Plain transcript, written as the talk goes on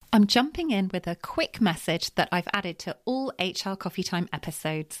I'm jumping in with a quick message that I've added to all HR Coffee Time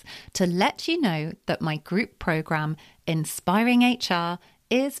episodes to let you know that my group program, Inspiring HR,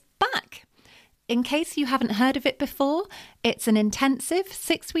 is back. In case you haven't heard of it before, it's an intensive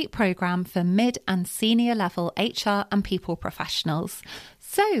 6-week program for mid and senior level HR and people professionals.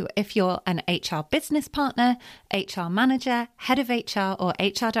 So if you're an HR business partner, HR manager, head of HR or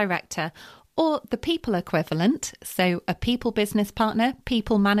HR director, or the people equivalent, so a people business partner,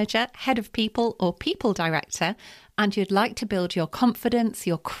 people manager, head of people or people director, and you'd like to build your confidence,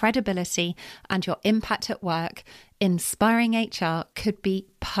 your credibility and your impact at work, Inspiring HR could be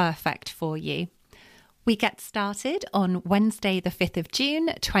perfect for you. We get started on Wednesday, the 5th of June,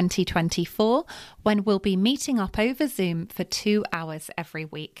 2024, when we'll be meeting up over Zoom for 2 hours every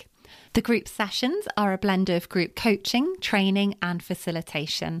week. The group sessions are a blend of group coaching, training and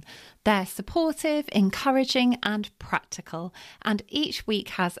facilitation. They're supportive, encouraging and practical, and each week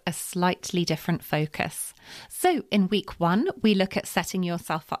has a slightly different focus. So in week 1, we look at setting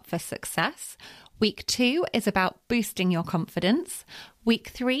yourself up for success. Week 2 is about boosting your confidence. Week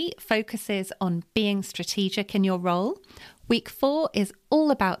 3 focuses on being strategic in your role. Week 4 is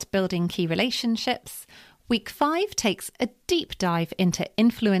all about building key relationships. Week 5 takes a deep dive into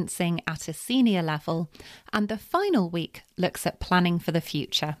influencing at a senior level, and the final week looks at planning for the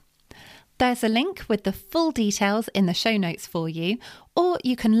future. There's a link with the full details in the show notes for you, or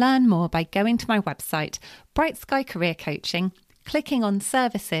you can learn more by going to my website, Bright Sky Career Coaching, clicking on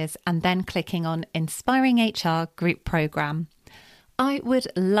Services, and then clicking on Inspiring HR Group Programme. I would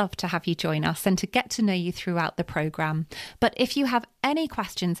love to have you join us and to get to know you throughout the programme. But if you have any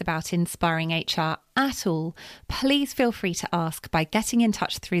questions about Inspiring HR at all, please feel free to ask by getting in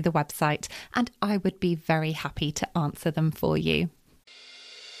touch through the website, and I would be very happy to answer them for you.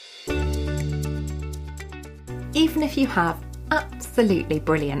 Even if you have absolutely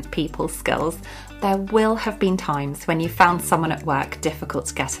brilliant people skills, there will have been times when you found someone at work difficult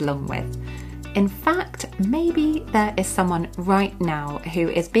to get along with. In fact, maybe there is someone right now who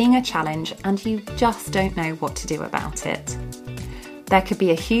is being a challenge and you just don't know what to do about it. There could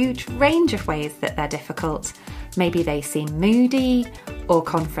be a huge range of ways that they're difficult. Maybe they seem moody or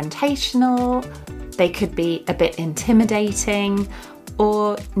confrontational. They could be a bit intimidating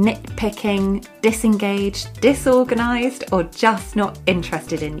or nitpicking, disengaged, disorganised, or just not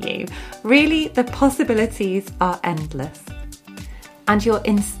interested in you. Really, the possibilities are endless. And your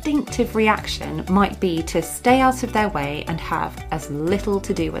instinctive reaction might be to stay out of their way and have as little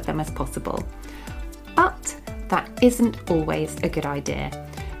to do with them as possible. But that isn't always a good idea,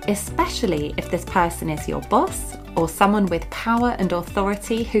 especially if this person is your boss or someone with power and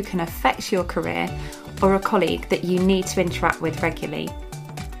authority who can affect your career, or a colleague that you need to interact with regularly.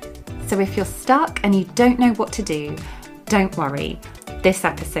 So if you're stuck and you don't know what to do, don't worry, this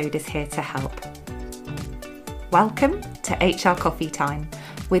episode is here to help. Welcome to HR Coffee Time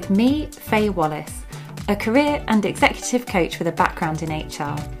with me, Faye Wallace, a career and executive coach with a background in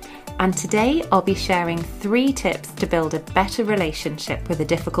HR. And today I'll be sharing 3 tips to build a better relationship with a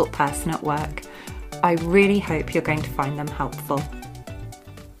difficult person at work. I really hope you're going to find them helpful.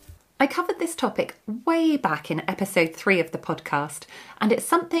 I covered this topic way back in episode 3 of the podcast, and it's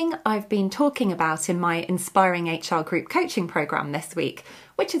something I've been talking about in my Inspiring HR group coaching program this week,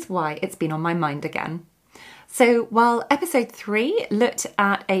 which is why it's been on my mind again. So while episode 3 looked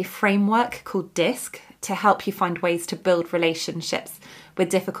at a framework called DISC to help you find ways to build relationships with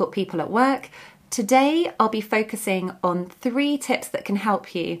difficult people at work, today I'll be focusing on 3 tips that can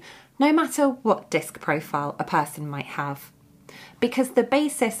help you no matter what DISC profile a person might have. Because the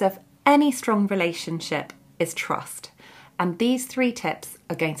basis of any strong relationship is trust, and these 3 tips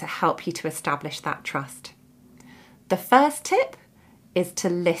are going to help you to establish that trust. The first tip is to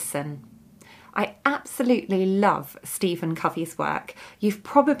listen. I absolutely love Stephen Covey's work. You've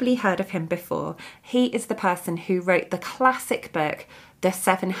probably heard of him before. He is the person who wrote the classic book, The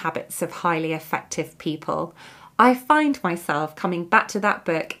 7 Habits of Highly Effective People. I find myself coming back to that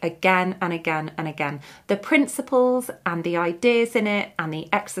book again and again and again. The principles and the ideas in it and the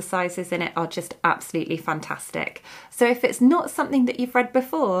exercises in it are just absolutely fantastic. So if it's not something that you've read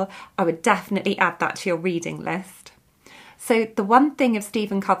before, I would definitely add that to your reading list. So the one thing of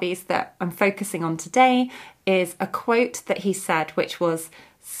Stephen Covey's that I'm focusing on today is a quote that he said, which was,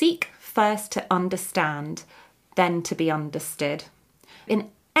 "Seek first to understand, then to be understood." In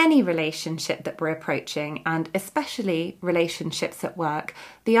any relationship that we're approaching, and especially relationships at work,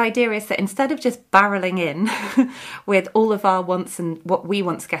 the idea is that instead of just barreling in with all of our wants and what we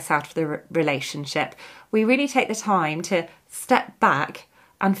want to get out of the relationship, we really take the time to step back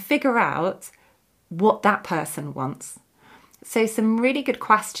and figure out what that person wants. So some really good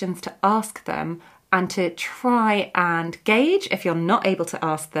questions to ask them and to try and gauge if you're not able to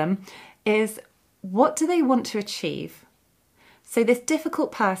ask them is, what do they want to achieve? So this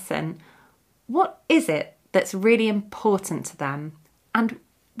difficult person, what is it that's really important to them? And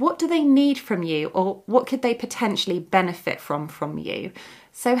what do they need from you, or what could they potentially benefit from you?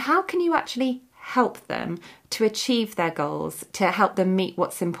 So how can you actually help them to achieve their goals, to help them meet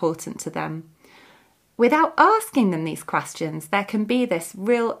what's important to them? Without asking them these questions, there can be this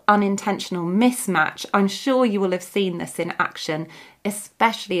real unintentional mismatch. I'm sure you will have seen this in action,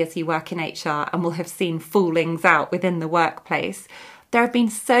 especially as you work in HR and will have seen fallings out within the workplace. There have been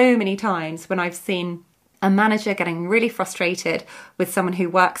so many times when I've seen a manager getting really frustrated with someone who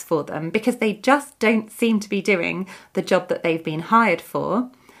works for them because they just don't seem to be doing the job that they've been hired for.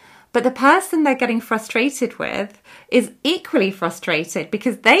 But the person they're getting frustrated with is equally frustrated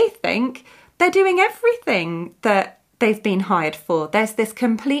because they think they're doing everything that they've been hired for. There's this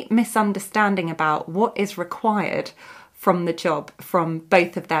complete misunderstanding about what is required from the job from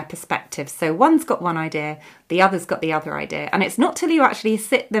both of their perspectives. So one's got one idea, the other's got the other idea. And it's not till you actually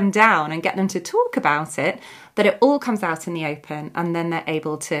sit them down and get them to talk about it that it all comes out in the open, and then they're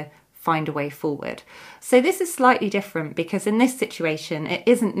able to find a way forward. So this is slightly different because in this situation, it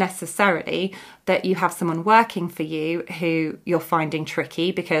isn't necessarily that you have someone working for you who you're finding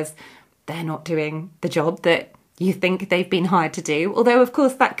tricky because they're not doing the job that you think they've been hired to do, although of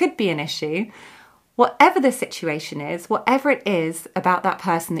course that could be an issue. Whatever the situation is, whatever it is about that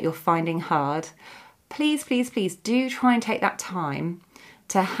person that you're finding hard, please, please, please do try and take that time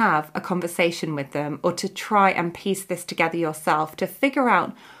to have a conversation with them, or to try and piece this together yourself to figure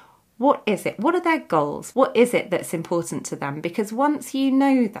out, what is it? What are their goals? What is it that's important to them? Because once you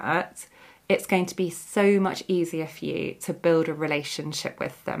know that, it's going to be so much easier for you to build a relationship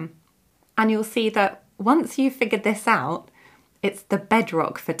with them. And you'll see that once you've figured this out, it's the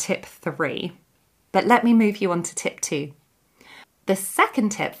bedrock for tip 3. But let me move you on to tip 2. The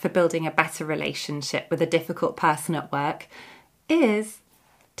second tip for building a better relationship with a difficult person at work is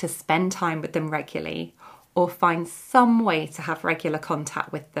to spend time with them regularly, or find some way to have regular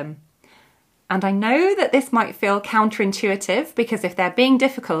contact with them. And I know that this might feel counterintuitive because if they're being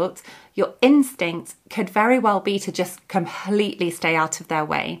difficult, your instinct could very well be to just completely stay out of their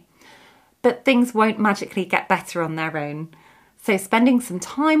way. But things won't magically get better on their own. So spending some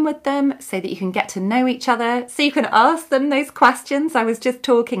time with them so that you can get to know each other, so you can ask them those questions I was just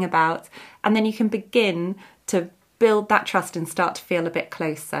talking about, and then you can begin to build that trust and start to feel a bit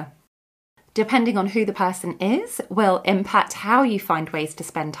closer. Depending on who the person is, will impact how you find ways to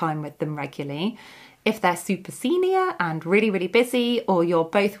spend time with them regularly. If they're super senior and really, really busy, or you're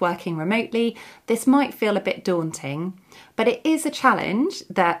both working remotely, this might feel a bit daunting, but it is a challenge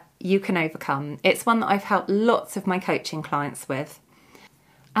that you can overcome. It's one that I've helped lots of my coaching clients with.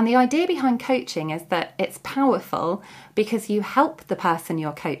 And the idea behind coaching is that it's powerful because you help the person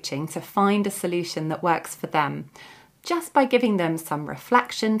you're coaching to find a solution that works for them, just by giving them some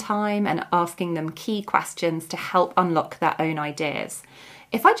reflection time and asking them key questions to help unlock their own ideas.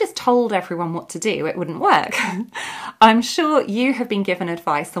 If I just told everyone what to do, it wouldn't work. I'm sure you have been given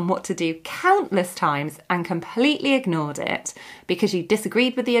advice on what to do countless times and completely ignored it because you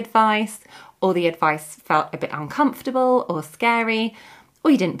disagreed with the advice, or the advice felt a bit uncomfortable or scary,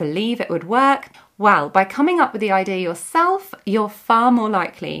 or you didn't believe it would work. Well, by coming up with the idea yourself, you're far more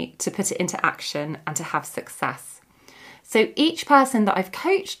likely to put it into action and to have success. So each person that I've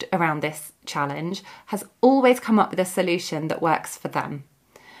coached around this challenge has always come up with a solution that works for them.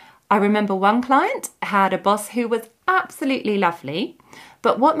 I remember one client had a boss who was absolutely lovely,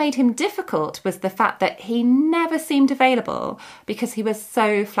 but what made him difficult was the fact that he never seemed available because he was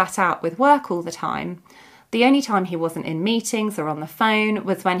so flat out with work all the time. The only time he wasn't in meetings or on the phone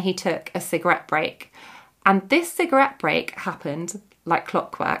was when he took a cigarette break. And this cigarette break happened like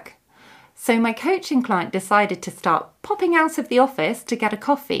clockwork. So my coaching client decided to start popping out of the office to get a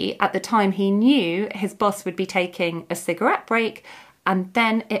coffee at the time he knew his boss would be taking a cigarette break, and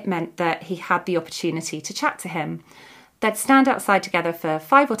then it meant that he had the opportunity to chat to him. They'd stand outside together for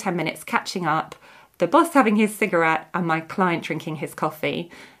 5 or 10 minutes catching up, the boss having his cigarette and my client drinking his coffee.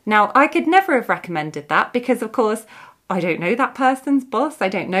 Now, I could never have recommended that because, of course, I don't know that person's boss. I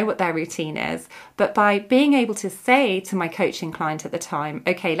don't know what their routine is. But by being able to say to my coaching client at the time,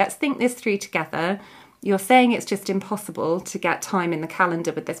 okay, let's think this through together. You're saying it's just impossible to get time in the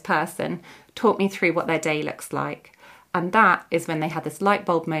calendar with this person. Talk me through what their day looks like. And that is when they had this light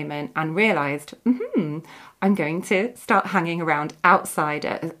bulb moment and realised, I'm going to start hanging around outside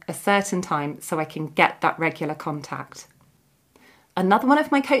at a certain time so I can get that regular contact. Another one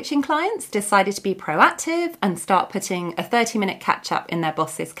of my coaching clients decided to be proactive and start putting a 30-minute catch-up in their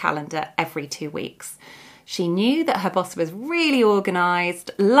boss's calendar every 2 weeks. She knew that her boss was really organised,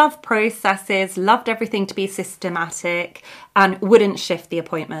 loved processes, loved everything to be systematic, and wouldn't shift the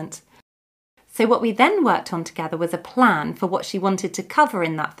appointment. So what we then worked on together was a plan for what she wanted to cover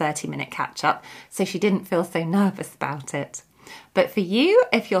in that 30-minute catch-up, so she didn't feel so nervous about it. But for you,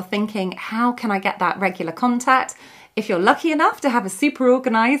 if you're thinking, how can I get that regular contact? If you're lucky enough to have a super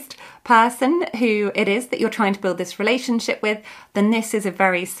organised person who it is that you're trying to build this relationship with, then this is a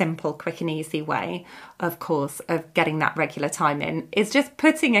very simple, quick and easy way, of course, of getting that regular time in, is just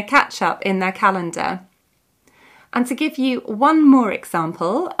putting a catch-up in their calendar. And to give you one more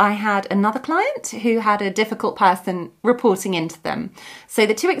example, I had another client who had a difficult person reporting into them. So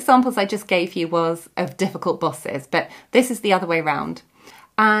the 2 examples I just gave you was of difficult bosses, but this is the other way around.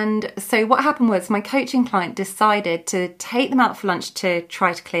 And so what happened was my coaching client decided to take them out for lunch to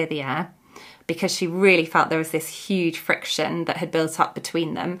try to clear the air, because she really felt there was this huge friction that had built up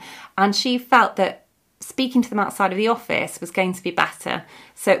between them. And she felt that speaking to them outside of the office was going to be better,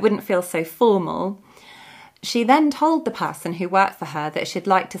 so it wouldn't feel so formal. She then told the person who worked for her that she'd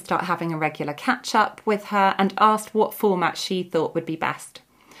like to start having a regular catch-up with her and asked what format she thought would be best.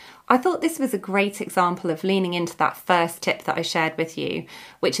 I thought this was a great example of leaning into that first tip that I shared with you,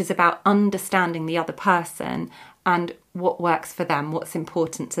 which is about understanding the other person and what works for them, what's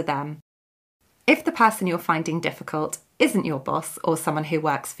important to them. If the person you're finding difficult isn't your boss or someone who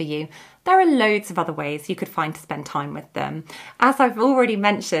works for you, there are loads of other ways you could find to spend time with them. As I've already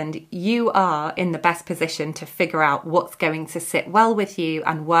mentioned, you are in the best position to figure out what's going to sit well with you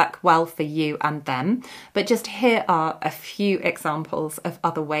and work well for you and them. But just here are a few examples of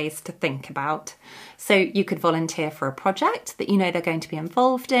other ways to think about. So you could volunteer for a project that you know they're going to be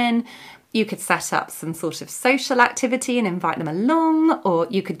involved in. You could set up some sort of social activity and invite them along, or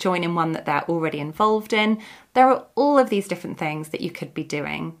you could join in one that they're already involved in. There are all of these different things that you could be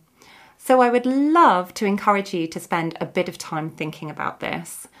doing. So I would love to encourage you to spend a bit of time thinking about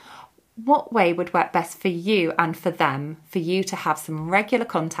this. What way would work best for you and for them, for you to have some regular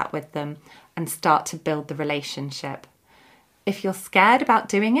contact with them and start to build the relationship? If you're scared about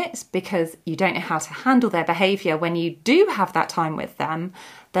doing it because you don't know how to handle their behaviour when you do have that time with them,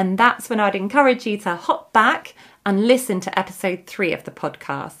 then that's when I'd encourage you to hop back and listen to episode 3 of the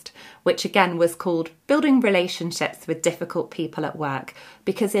podcast, which again was called Building Relationships with Difficult People at Work,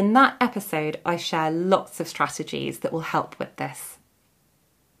 because in that episode I share lots of strategies that will help with this.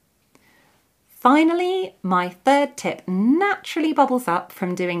 Finally, my third tip naturally bubbles up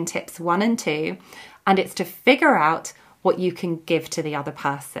from doing tips 1 and 2, and it's to figure out what you can give to the other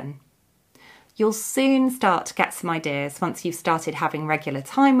person. You'll soon start to get some ideas once you've started having regular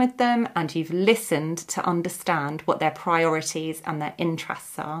time with them and you've listened to understand what their priorities and their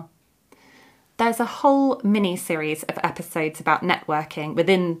interests are. There's a whole mini-series of episodes about networking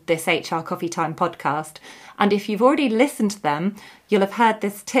within this HR Coffee Time podcast, and if you've already listened to them, you'll have heard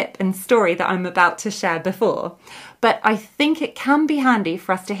this tip and story that I'm about to share before. But I think it can be handy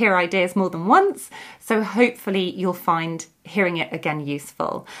for us to hear ideas more than once, so hopefully you'll find hearing it again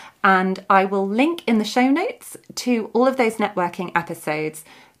useful. And I will link in the show notes to all of those networking episodes,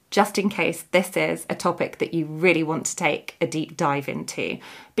 just in case this is a topic that you really want to take a deep dive into.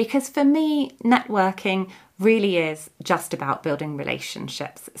 Because for me, networking really is just about building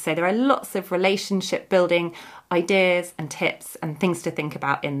relationships. So there are lots of relationship building ideas and tips and things to think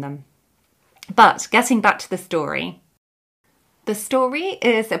about in them. But getting back to the story. The story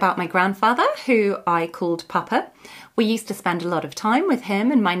is about my grandfather, who I called Papa. We used to spend a lot of time with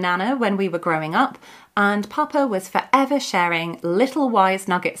him and my nana when we were growing up, and Papa was forever sharing little wise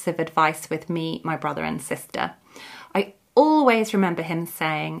nuggets of advice with me, my brother and sister. I always remember him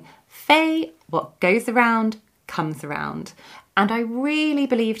saying, "Faye, what goes around comes around." And I really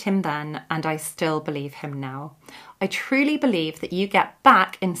believed him then, and I still believe him now. I truly believe that you get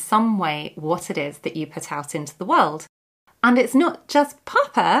back in some way what it is that you put out into the world. And it's not just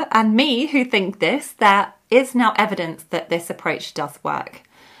Papa and me who think this. There is now evidence that this approach does work.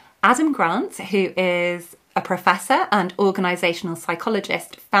 Adam Grant, who is a professor and organisational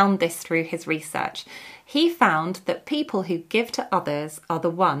psychologist, found this through his research. He found that people who give to others are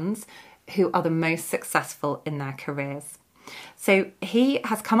the ones who are the most successful in their careers. So he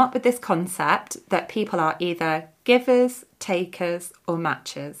has come up with this concept that people are either givers, takers, or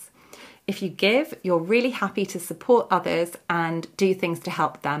matchers. If you give, you're really happy to support others and do things to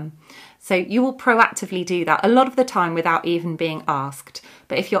help them. So you will proactively do that a lot of the time without even being asked.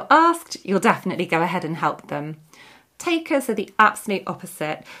 But if you're asked, you'll definitely go ahead and help them. Takers are the absolute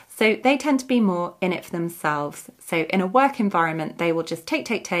opposite. So they tend to be more in it for themselves. So in a work environment, they will just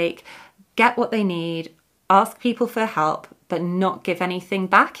take, get what they need, ask people for help, but not give anything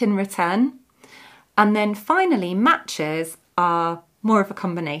back in return. And then finally, matchers are more of a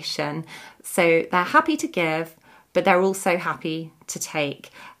combination. So they're happy to give, but they're also happy to take.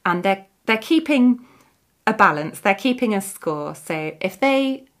 And they're keeping a balance, they're keeping a score. So if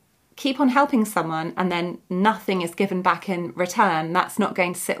they keep on helping someone and then nothing is given back in return, that's not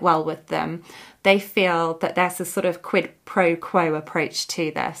going to sit well with them. They feel that there's a sort of quid pro quo approach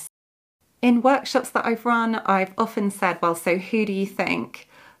to this. In workshops that I've run, I've often said, well, so who do you think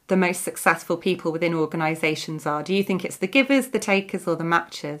the most successful people within organisations are? Do you think it's the givers, the takers, or the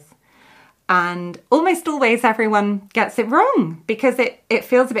matchers? And almost always everyone gets it wrong because it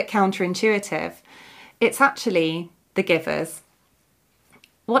feels a bit counterintuitive. It's actually the givers.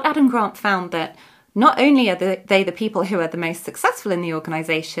 What Adam Grant found that not only are they the people who are the most successful in the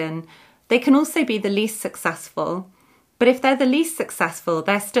organisation, they can also be the least successful. But if they're the least successful,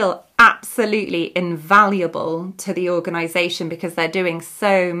 they're still absolutely invaluable to the organisation because they're doing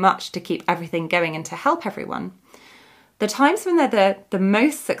so much to keep everything going and to help everyone. The times when they're the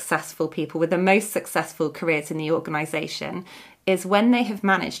most successful people with the most successful careers in the organisation is when they have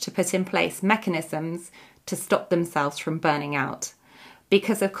managed to put in place mechanisms to stop themselves from burning out.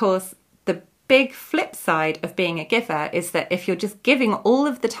 Because, of course, the big flip side of being a giver is that if you're just giving all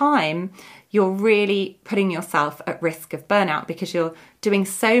of the time, you're really putting yourself at risk of burnout because you're doing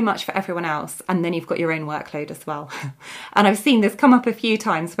so much for everyone else and then you've got your own workload as well. And I've seen this come up a few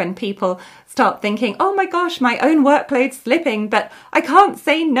times when people start thinking, oh my gosh, my own workload's slipping, but I can't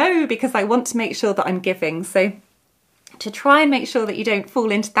say no because I want to make sure that I'm giving. So to try and make sure that you don't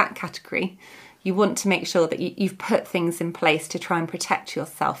fall into that category, you want to make sure that you've put things in place to try and protect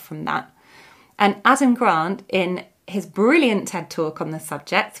yourself from that. And Adam Grant, in his brilliant TED Talk on the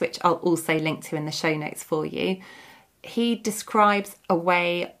subject, which I'll also link to in the show notes for you, he describes a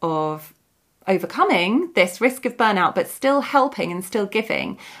way of overcoming this risk of burnout, but still helping and still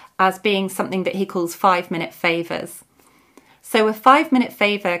giving, as being something that he calls 5-minute favours. So a 5-minute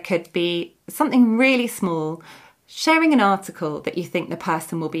favour could be something really small, sharing an article that you think the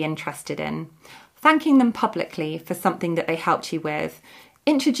person will be interested in, thanking them publicly for something that they helped you with,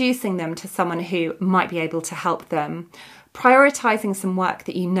 introducing them to someone who might be able to help them, prioritising some work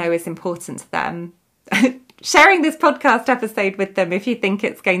that you know is important to them, sharing this podcast episode with them if you think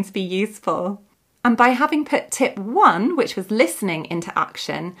it's going to be useful. And by having put tip 1, which was listening, into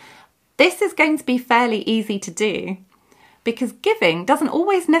action, this is going to be fairly easy to do. Because giving doesn't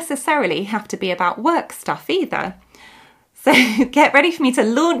always necessarily have to be about work stuff either. So get ready for me to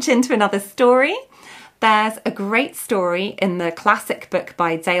launch into another story. There's a great story in the classic book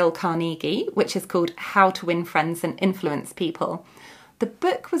by Dale Carnegie, which is called How to Win Friends and Influence People. The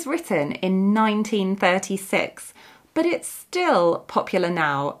book was written in 1936, but it's still popular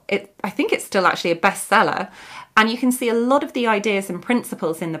now. I think it's still actually a bestseller. And you can see a lot of the ideas and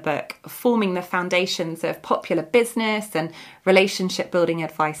principles in the book forming the foundations of popular business and relationship building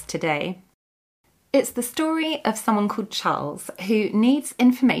advice today. It's the story of someone called Charles who needs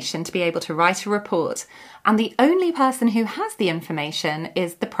information to be able to write a report, and the only person who has the information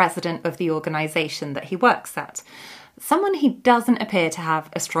is the president of the organisation that he works at. Someone he doesn't appear to have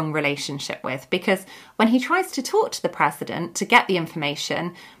a strong relationship with, because when he tries to talk to the president to get the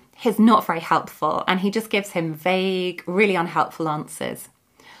information, he's not very helpful and he just gives him vague, really unhelpful answers.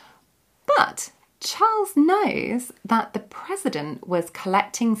 But Charles knows that the president was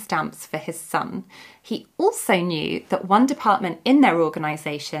collecting stamps for his son. He also knew that one department in their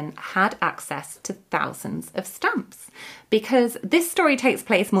organisation had access to thousands of stamps. Because this story takes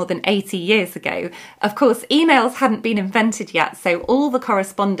place more than 80 years ago. Of course, emails hadn't been invented yet, so all the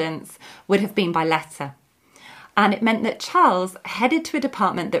correspondence would have been by letter. And it meant that Charles headed to a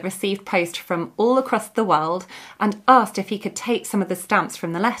department that received post from all across the world and asked if he could take some of the stamps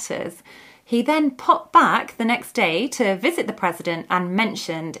from the letters. He then popped back the next day to visit the president and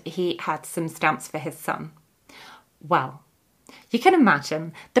mentioned he had some stamps for his son. Well, you can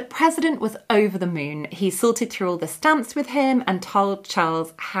imagine, the president was over the moon. He sorted through all the stamps with him and told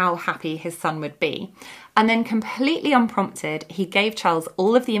Charles how happy his son would be. And then, completely unprompted, he gave Charles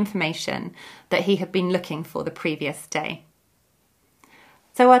all of the information that he had been looking for the previous day.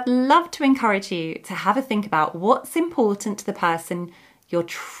 So I'd love to encourage you to have a think about what's important to the person you're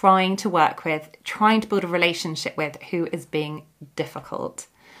trying to work with, trying to build a relationship with, who is being difficult.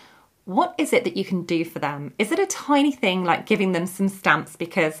 What is it that you can do for them? Is it a tiny thing like giving them some stamps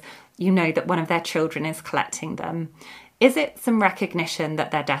because you know that one of their children is collecting them? Is it some recognition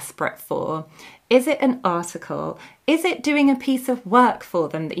that they're desperate for? Is it an article? Is it doing a piece of work for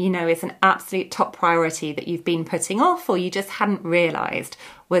them that you know is an absolute top priority that you've been putting off or you just hadn't realised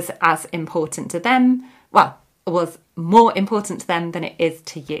was as important to them? Well, was more important to them than it is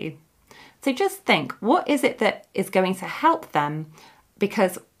to you. So just think, what is it that is going to help them?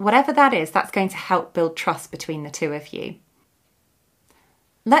 Because whatever that is, that's going to help build trust between the two of you.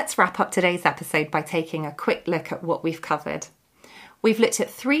 Let's wrap up today's episode by taking a quick look at what we've covered. We've looked at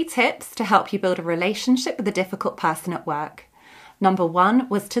 3 tips to help you build a relationship with a difficult person at work. Number 1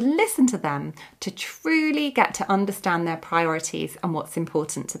 was to listen to them, to truly get to understand their priorities and what's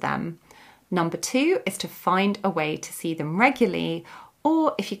important to them. Number 2 is to find a way to see them regularly,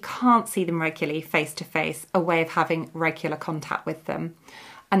 or if you can't see them regularly face to face, a way of having regular contact with them.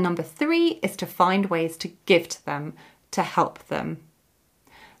 And number 3 is to find ways to give to them, to help them.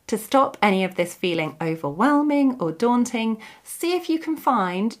 To stop any of this feeling overwhelming or daunting, see if you can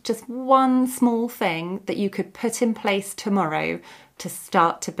find just one small thing that you could put in place tomorrow to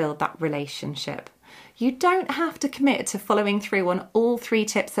start to build that relationship. You don't have to commit to following through on all 3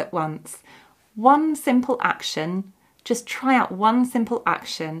 tips at once. One simple action, just try out one simple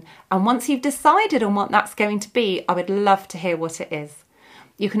action, and once you've decided on what that's going to be, I would love to hear what it is.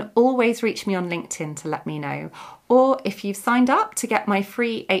 You can always reach me on LinkedIn to let me know. Or if you've signed up to get my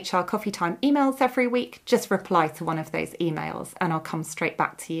free HR Coffee Time emails every week, just reply to one of those emails and I'll come straight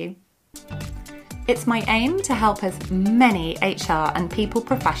back to you. It's my aim to help as many HR and people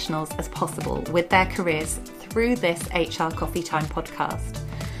professionals as possible with their careers through this HR Coffee Time podcast.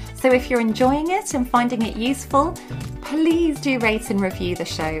 So if you're enjoying it and finding it useful, please do rate and review the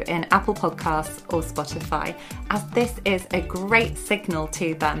show in Apple Podcasts or Spotify, as this is a great signal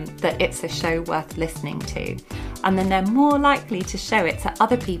to them that it's a show worth listening to. And then they're more likely to show it to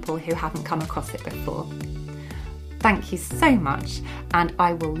other people who haven't come across it before. Thank you so much, and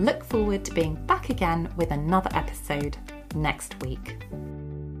I will look forward to being back again with another episode next week.